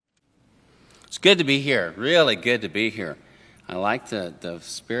good to be here. Really good to be here. I like the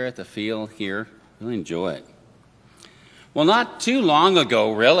spirit, the feel here. Really enjoy it. Well, not too long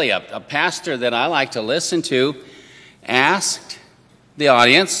ago, really, a pastor that I like to listen to asked the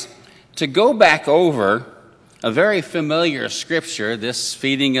audience to go back over a very familiar scripture, this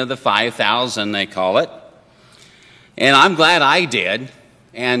feeding of the 5,000, they call it. And I'm glad I did.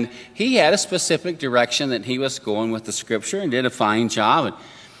 And he had a specific direction that he was going with the scripture and did a fine job. And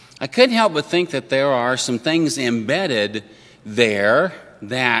I couldn't help but think that there are some things embedded there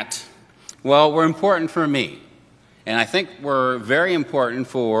that, well, were important for me. And I think were very important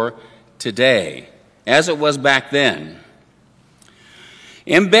for today, as it was back then.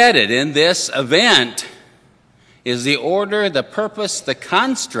 Embedded in this event is the order, the purpose, the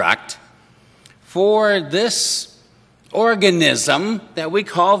construct for this organism that we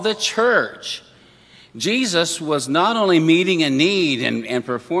call the church. Jesus was not only meeting a need and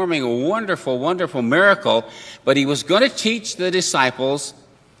performing a wonderful, wonderful miracle, but he was going to teach the disciples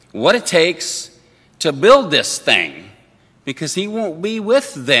what it takes to build this thing, because he won't be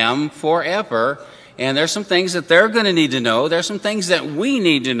with them forever. And there's some things that they're going to need to know. There's some things that we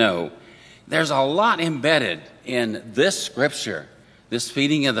need to know. There's a lot embedded in this scripture, this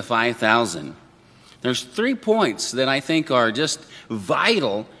feeding of the 5,000. There's 3 points that I think are just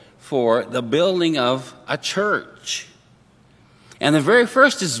vital for the building of a church. And the very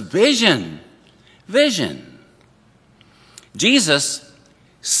first is vision. Vision. Jesus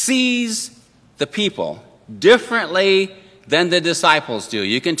sees the people differently than the disciples do.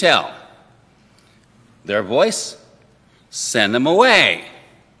 You can tell. Their voice, send them away.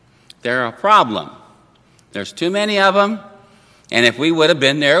 They're a problem. There's too many of them. And if we would have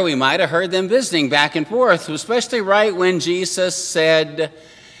been there, we might have heard them visiting back and forth, especially right when Jesus said,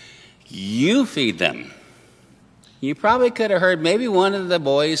 "You feed them." You probably could have heard maybe one of the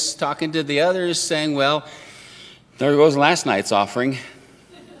boys talking to the others saying, "Well, there goes last night's offering."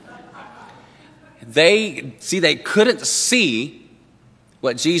 They couldn't see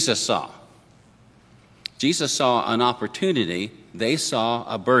what Jesus saw. Jesus saw an opportunity. They saw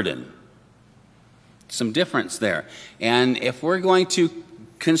a burden. Some difference there. And if we're going to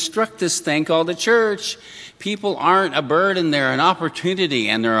construct this thing called the church, people aren't a burden, they're an opportunity,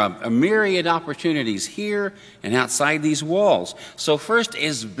 and there are a myriad opportunities here and outside these walls. So first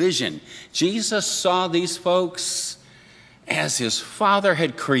is vision. Jesus saw these folks as his Father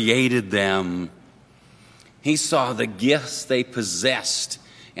had created them. He saw the gifts they possessed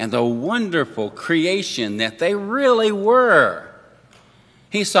and the wonderful creation that they really were.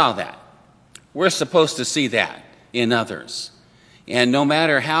 He saw that. We're supposed to see that in others. And no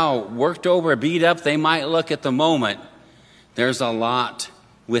matter how worked over, beat up they might look at the moment, there's a lot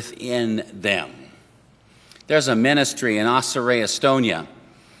within them. There's a ministry in Osirei, Estonia,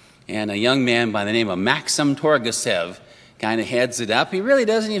 and a young man by the name of Maxim Torgasev kind of heads it up. He really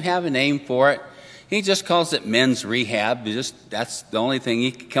doesn't even have a name for it. He just calls it men's rehab. That's the only thing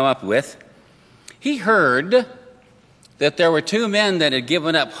he could come up with. He heard that there were 2 men that had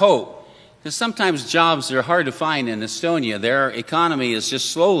given up hope. Because sometimes jobs are hard to find in Estonia. Their economy is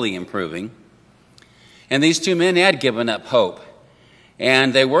just slowly improving. And these 2 men had given up hope.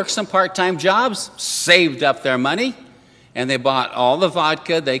 And they worked some part-time jobs, saved up their money, and they bought all the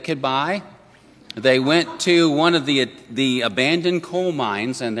vodka they could buy. They went to one of the abandoned coal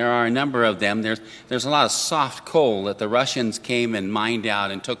mines, and there are a number of them. There's a lot of soft coal that the Russians came and mined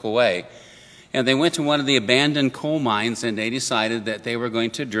out and took away. And they went to one of the abandoned coal mines, and they decided that they were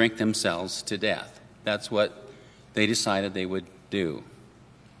going to drink themselves to death. That's what they decided they would do.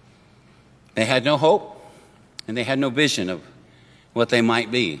 They had no hope, and they had no vision of what they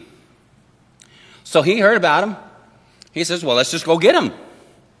might be. So he heard about them. He says, well, let's just go get them.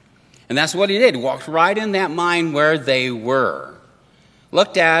 And that's what he did. Walked right in that mine where they were.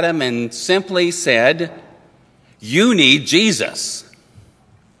 Looked at them and simply said, "You need Jesus."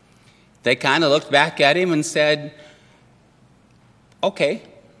 They kind of looked back at him and said, "Okay."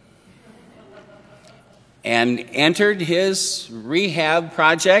 And entered his rehab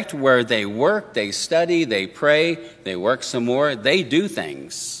project where they work, they study, they pray, they work some more, they do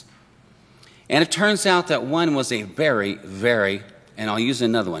things. And it turns out that one was a very, very, and I'll use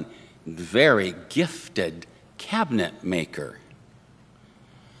another one, very gifted cabinet maker.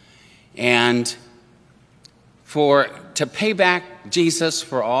 And to pay back Jesus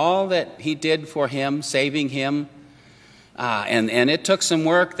for all that he did for him, saving him, and it took some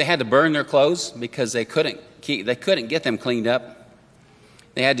work. They had to burn their clothes because they couldn't get them cleaned up.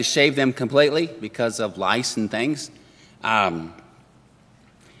 They had to shave them completely because of lice and things. But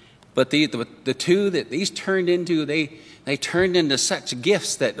the 2 that these turned into, they they turned into such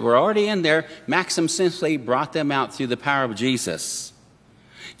gifts that were already in there. Maxim simply brought them out through the power of Jesus.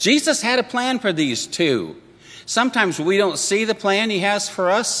 Jesus had a plan for these two. Sometimes we don't see the plan he has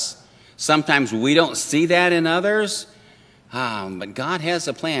for us. Sometimes we don't see that in others. But God has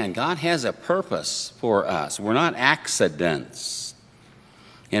a plan. God has a purpose for us. We're not accidents.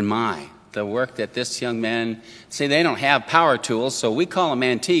 The work that this young man, see, they don't have power tools, so we call them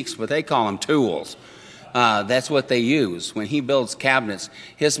antiques, but they call them tools. That's what they use when he builds cabinets.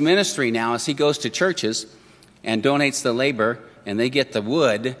 His ministry now is he goes to churches and donates the labor, and they get the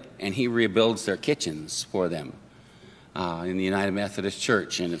wood, and he rebuilds their kitchens for them in the United Methodist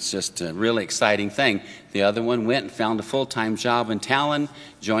Church, and it's just a really exciting thing. The other one went and found a full-time job in Talon,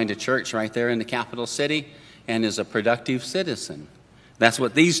 joined a church right there in the capital city, and is a productive citizen. That's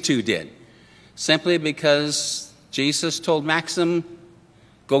what these two did. Simply because Jesus told Maxim,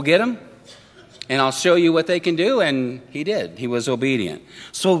 go get them, and I'll show you what they can do, and he did. He was obedient.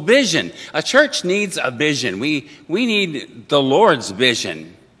 So vision. A church needs a vision. We need the Lord's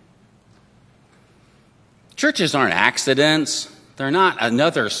vision. Churches aren't accidents. They're not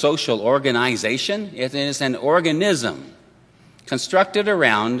another social organization. It is an organism constructed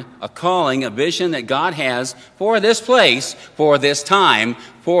around a calling, a vision that God has for this place, for this time,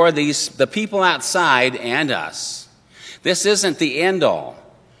 for the people outside and us. This isn't the end all.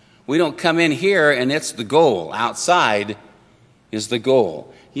 We don't come in here and it's the goal. Outside is the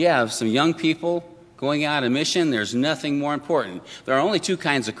goal. You have some young people going out on mission. There's nothing more important. There are only two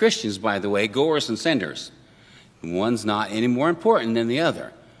kinds of Christians, by the way, goers and senders. One's not any more important than the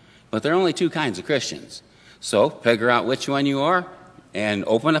other. But there are only two kinds of Christians. So figure out which one you are and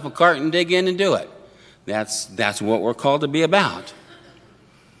open up a cart and dig in and do it. That's what we're called to be about.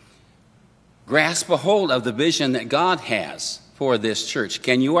 Grasp a hold of the vision that God has for this church.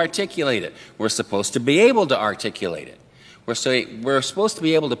 Can you articulate it? We're supposed to be able to articulate it. We're supposed to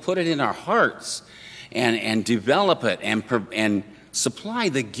be able to put it in our hearts and develop it and supply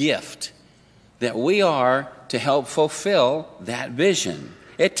the gift that we are to help fulfill that vision.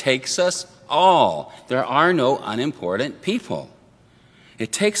 It takes us all. There are no unimportant people.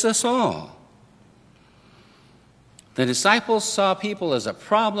 It takes us all. The disciples saw people as a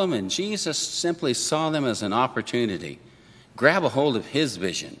problem, and Jesus simply saw them as an opportunity. Grab a hold of his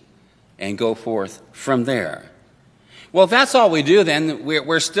vision and go forth from there. Well, if that's all we do, then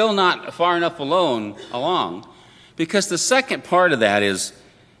we're still not far enough along, because the second part of that is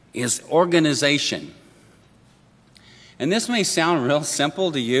organization. And this may sound real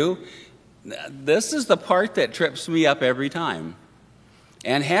simple to you. This is the part that trips me up every time,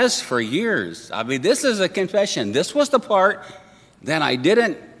 and has for years. I mean, this is a confession. This was the part that I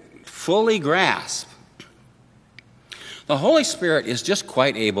didn't fully grasp. The Holy Spirit is just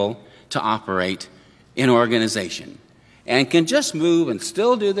quite able to operate in organization and can just move and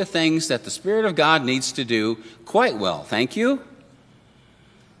still do the things that the Spirit of God needs to do quite well. Thank you.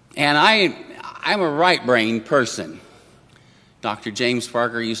 And I'm a right-brained person. Dr. James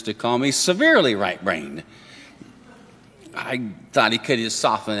Parker used to call me severely right-brained. I thought he could just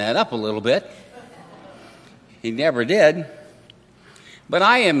soften that up a little bit. He never did. But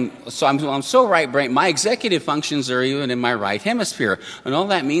I'm so right-brained. My executive functions are even in my right hemisphere. And all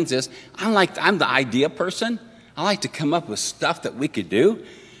that means is I'm the idea person. I like to come up with stuff that we could do.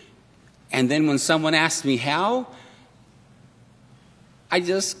 And then when someone asks me how, we'll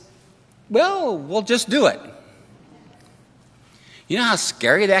just do it. You know how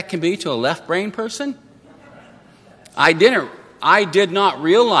scary that can be to a left-brain person? I did not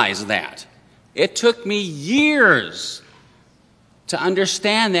realize that. It took me years to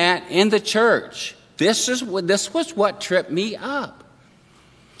understand that in the church. This was what tripped me up.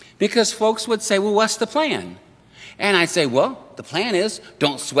 Because folks would say, well, what's the plan? And I'd say, well, the plan is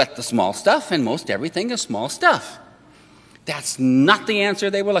don't sweat the small stuff, and most everything is small stuff. That's not the answer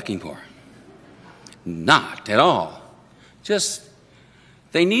they were looking for. Not at all.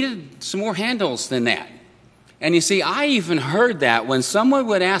 They needed some more handles than that. And you see, I even heard that when someone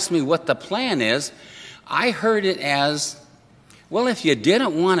would ask me what the plan is, I heard it as, well, if you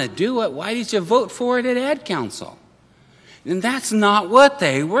didn't want to do it, why did you vote for it at Ad Council? And that's not what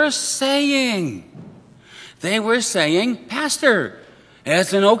they were saying. They were saying, Pastor,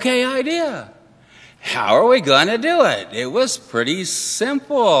 it's an okay idea. How are we going to do it? It was pretty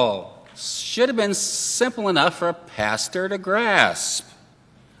simple. Should have been simple enough for a pastor to grasp.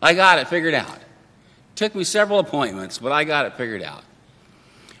 I got it figured out. Took me several appointments, but I got it figured out.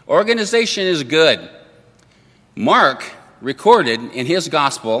 Organization is good. Mark recorded in his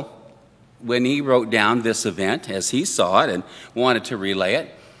gospel, when he wrote down this event as he saw it and wanted to relay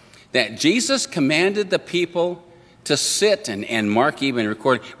it, that Jesus commanded the people to sit, and Mark even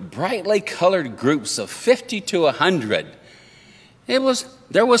recorded brightly colored groups of 50 to 100.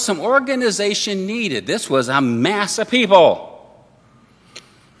 There was some organization needed. This was a mass of people.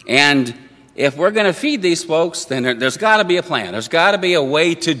 And if we're going to feed these folks, then there's got to be a plan. There's got to be a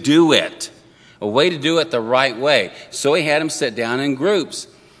way to do it, a way to do it the right way. So he had them sit down in groups.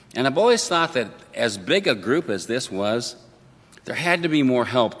 And I've always thought that as big a group as this was, there had to be more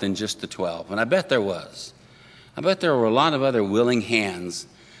help than just the 12. And I bet there was. I bet there were a lot of other willing hands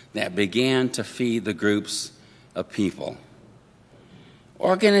that began to feed the groups of people.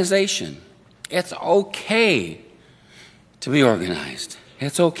 Organization. It's okay to be organized.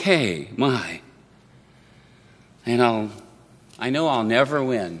 It's okay. And I know I'll never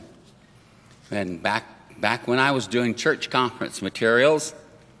win. And back when I was doing church conference materials,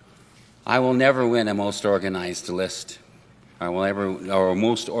 I will never win a most organized list. Or a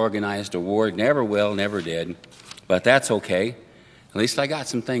most organized award. Never will, never did. But that's okay. At least I got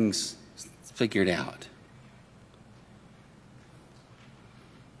some things figured out.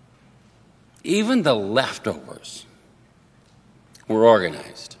 Even the leftovers were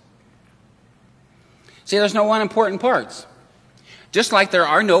organized. See, there's no unimportant parts. Just like there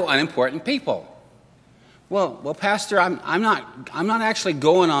are no unimportant people. Well, Pastor, I'm not actually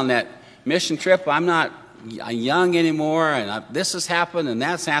going on that mission trip. I'm not young anymore, and this has happened and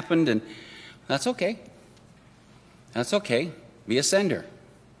that's happened, and that's okay. That's okay. Be a sender.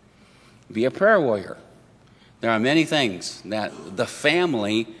 Be a prayer warrior. There are many things that the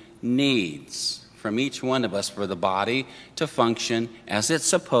family needs from each one of us for the body to function as it's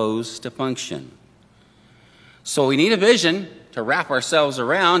supposed to function. So we need a vision to wrap ourselves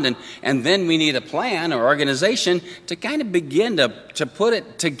around, and then we need a plan or organization to kind of begin to put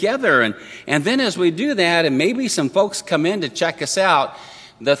it together. And then as we do that, and maybe some folks come in to check us out,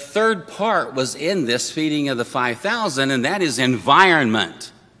 the third part was in this feeding of the 5,000, and that is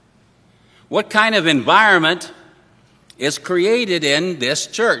environment. What kind of environment is created in this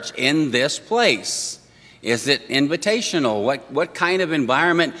church, in this place? Is it invitational? What kind of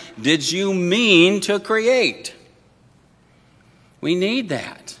environment did you mean to create? We need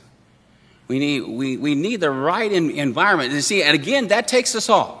that. We need the right environment. You see, and again, that takes us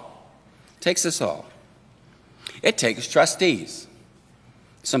all. Takes us all. It takes trustees,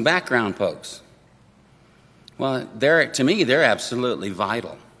 some background folks. Well, to me, they're absolutely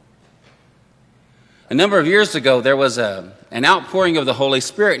vital. A number of years ago, there was an outpouring of the Holy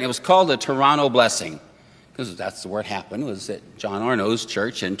Spirit, and it was called the Toronto Blessing, because that's where it happened, was at John Arnault's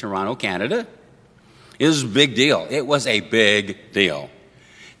church in Toronto, Canada. It was a big deal. It was a big deal.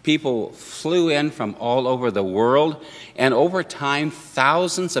 People flew in from all over the world, and over time,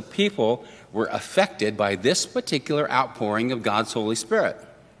 thousands of people were affected by this particular outpouring of God's Holy Spirit.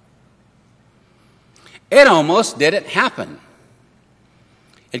 It almost didn't happen.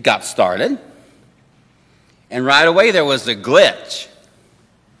 It got started, and right away there was a glitch.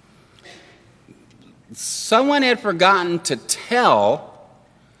 Someone had forgotten to tell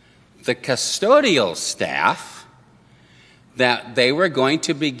the custodial staff that they were going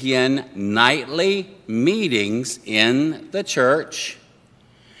to begin nightly meetings in the church.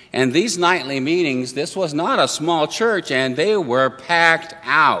 And these nightly meetings, this was not a small church, and they were packed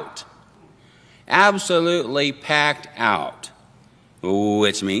out. Absolutely packed out.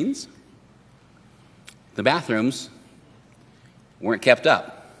 Which means the bathrooms weren't kept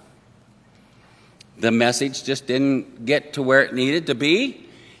up. The message just didn't get to where it needed to be,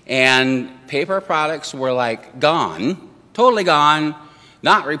 and paper products were like gone, totally gone,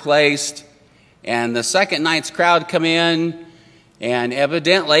 not replaced. And the second night's crowd come in, and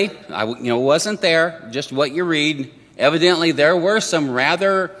evidently, I wasn't there, just what you read. Evidently, there were some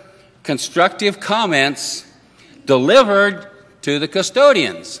rather constructive comments delivered to the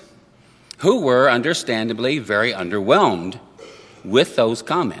custodians, who were understandably very underwhelmed with those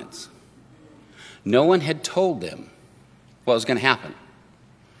comments. No one had told them what was going to happen.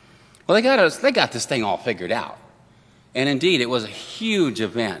 Well, they got this thing all figured out. And indeed, it was a huge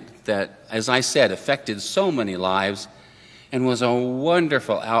event that, as I said, affected so many lives and was a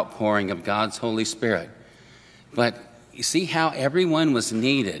wonderful outpouring of God's Holy Spirit. But you see how everyone was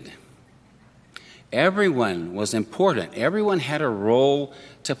needed. Everyone was important. Everyone had a role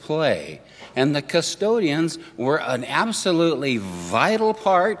to play. And the custodians were an absolutely vital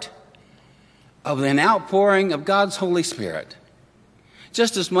part of an outpouring of God's Holy Spirit.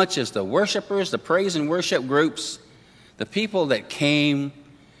 Just as much as the worshipers, the praise and worship groups, the people that came,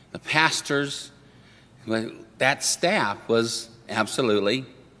 the pastors, that staff was absolutely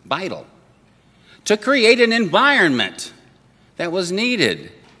vital to create an environment that was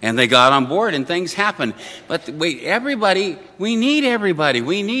needed And they got on board and things happened. But everybody, we need everybody.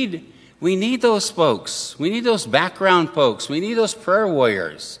 We need those folks. We need those background folks. We need those prayer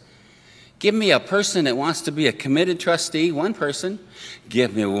warriors. Give me a person that wants to be a committed trustee, one person.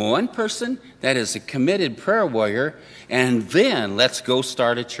 Give me one person that is a committed prayer warrior, and then let's go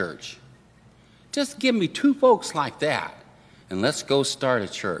start a church. Just give me 2 folks like that, and let's go start a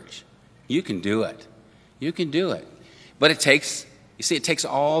church. You can do it. You can do it. But it takes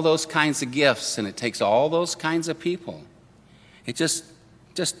all those kinds of gifts, and it takes all those kinds of people. It just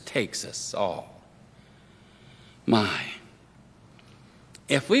takes us all. My.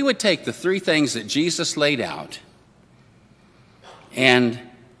 If we would take the 3 things that Jesus laid out and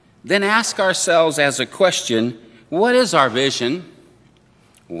then ask ourselves as a question, what is our vision?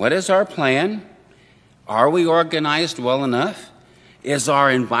 What is our plan? Are we organized well enough? Is our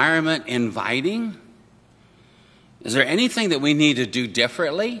environment inviting? Is there anything that we need to do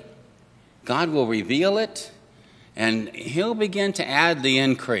differently? God will reveal it, and He'll begin to add the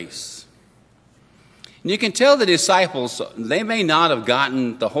increase. And you can tell the disciples, they may not have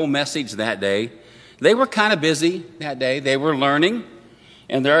gotten the whole message that day. They were kind of busy that day. They were learning,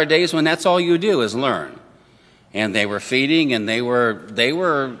 and there are days when that's all you do is learn. And they were feeding, and they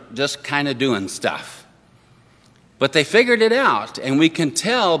were just kind of doing stuff. But they figured it out, and we can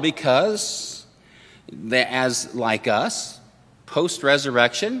tell because they, as like us,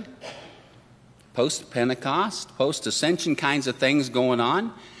 post-resurrection, post-Pentecost, post-ascension kinds of things going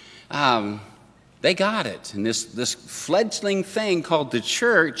on, they got it. And this fledgling thing called the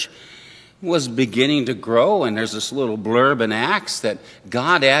church was beginning to grow, and there's this little blurb in Acts that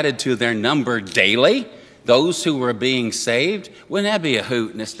God added to their number daily those who were being saved. Wouldn't that be a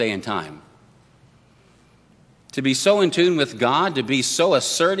hoot in this day and time? To be so in tune with God, to be so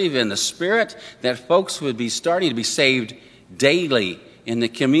assertive in the Spirit that folks would be starting to be saved daily in the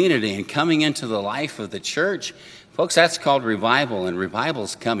community and coming into the life of the church. Folks, that's called revival, and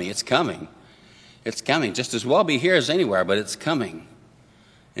revival's coming. It's coming. It's coming. Just as well be here as anywhere, but it's coming.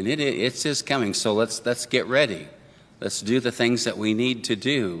 And it's just coming. So let's get ready. Let's do the things that we need to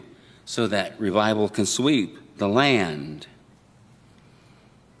do so that revival can sweep the land.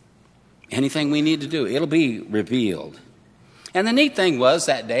 Anything we need to do, it'll be revealed. And the neat thing was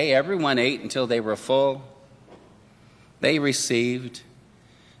that day, everyone ate until they were full. They received,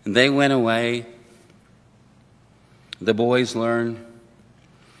 and they went away. The boys learned.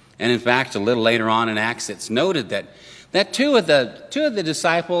 And in fact, a little later on in Acts, it's noted that two of the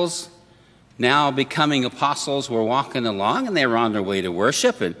disciples, now becoming apostles, were walking along, and they were on their way to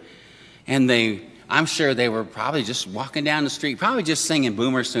worship, and I'm sure they were probably just walking down the street, probably just singing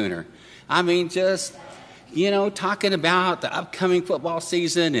Boomer Sooner. I mean, just, talking about the upcoming football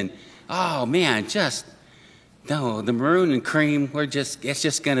season, and oh man, the maroon and cream, it's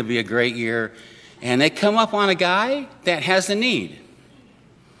just going to be a great year. And they come up on a guy that has a need.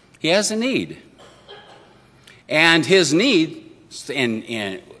 He has a need. And his need,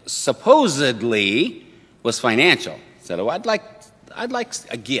 and supposedly, was financial. He said, I'd like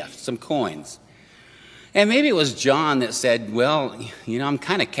a gift, some coins. And maybe it was John that said, well, I'm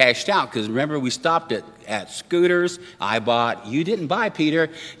kind of cashed out, because remember we stopped at Scooters. I bought. You didn't buy, Peter.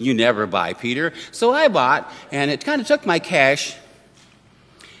 You never buy, Peter. So I bought, and it kind of took my cash.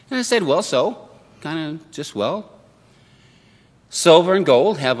 And I said, well, silver and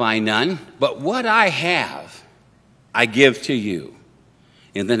gold have I none, but what I have, I give to you.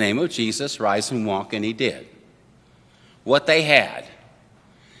 In the name of Jesus, rise and walk, and he did. What they had.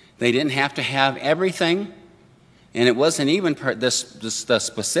 They didn't have to have everything, and it wasn't even the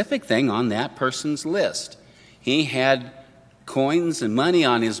specific thing on that person's list. He had coins and money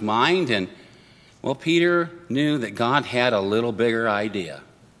on his mind, and, Peter knew that God had a little bigger idea.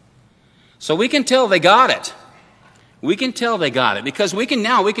 So we can tell they got it. We can tell they got it because we can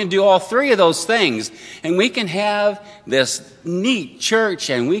do all 3 of those things, and we can have this neat church,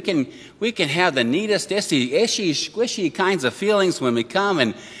 and we can have the neatest ishy, squishy kinds of feelings when we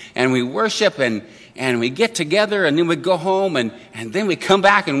come and we worship and we get together, and then we go home, and then we come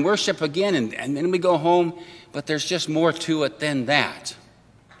back and worship again, and then we go home. But there's just more to it than that.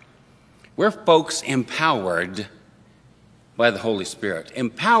 We're folks empowered by the Holy Spirit,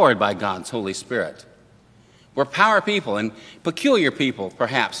 empowered by God's Holy Spirit. We're power people and peculiar people,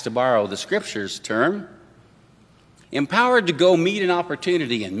 perhaps, to borrow the Scripture's term. Empowered to go meet an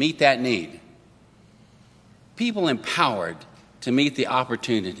opportunity and meet that need. People empowered to meet the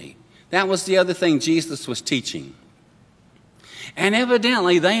opportunity. That was the other thing Jesus was teaching. And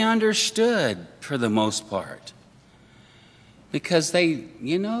evidently they understood for the most part. Because they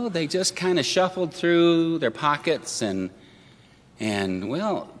just kind of shuffled through their pockets and And,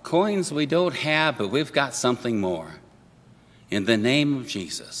 well, coins we don't have, but we've got something more. In the name of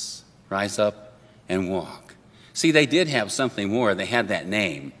Jesus, rise up and walk. See, they did have something more. They had that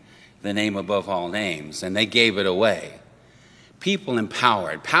name, the name above all names, and they gave it away. People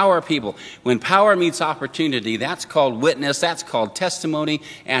empowered, power people. When power meets opportunity, that's called witness, that's called testimony,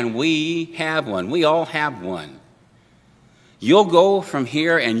 and we have one. We all have one. You'll go from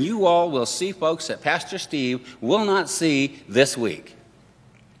here and you all will see folks that Pastor Steve will not see this week.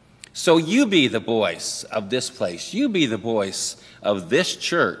 So you be the voice of this place. You be the voice of this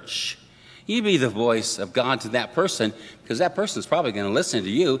church. You be the voice of God to that person, because that person's probably going to listen to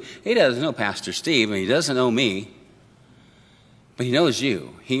you. He doesn't know Pastor Steve, and he doesn't know me, but he knows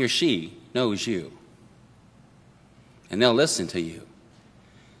you. He or she knows you. And they'll listen to you.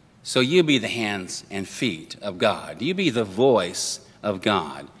 So you be the hands and feet of God. You be the voice of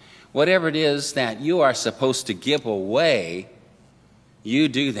God. Whatever it is that you are supposed to give away, you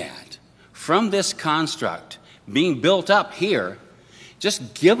do that. From this construct being built up here,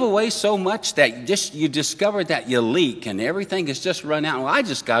 just give away so much that you discover that you leak and everything has just run out. Well, I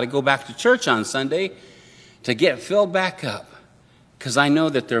just got to go back to church on Sunday to get filled back up, because I know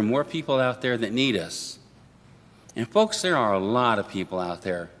that there are more people out there that need us. And folks, there are a lot of people out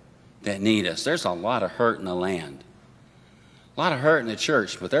there that need us. There's a lot of hurt in the land. A lot of hurt in the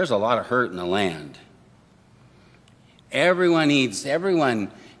church, but there's a lot of hurt in the land.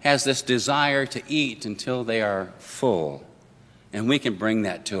 Everyone has this desire to eat until they are full, and we can bring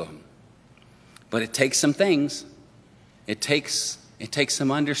that to them. But it takes some things. It takes some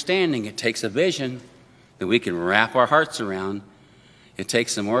understanding. It takes a vision that we can wrap our hearts around. It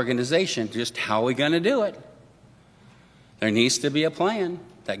takes some organization. Just how are we going to do it? There needs to be a plan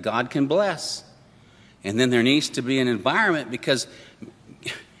that God can bless. And then there needs to be an environment, because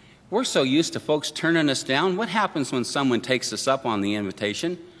we're so used to folks turning us down. What happens when someone takes us up on the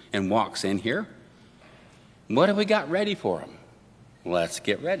invitation and walks in here? What have we got ready for them? Let's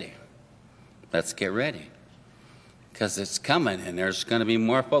get ready. Let's get ready. Because it's coming, and there's going to be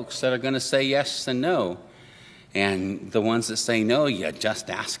more folks that are going to say yes than no. And the ones that say no, you just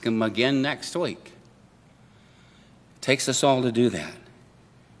ask them again next week. It takes us all to do that.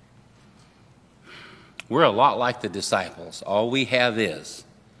 We're a lot like the disciples. All we have is,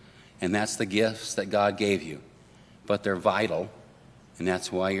 and that's the gifts that God gave you. But they're vital, and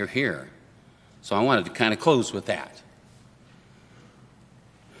that's why you're here. So I wanted to kind of close with that.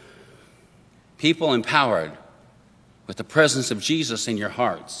 People empowered with the presence of Jesus in your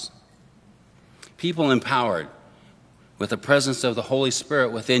hearts. People empowered with the presence of the Holy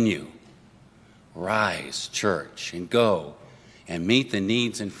Spirit within you. Rise, church, and go and meet the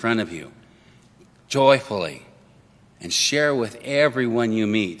needs in front of you joyfully, and share with everyone you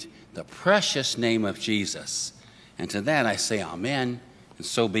meet the precious name of Jesus. And to that I say amen, and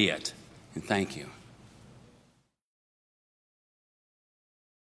so be it. And thank you.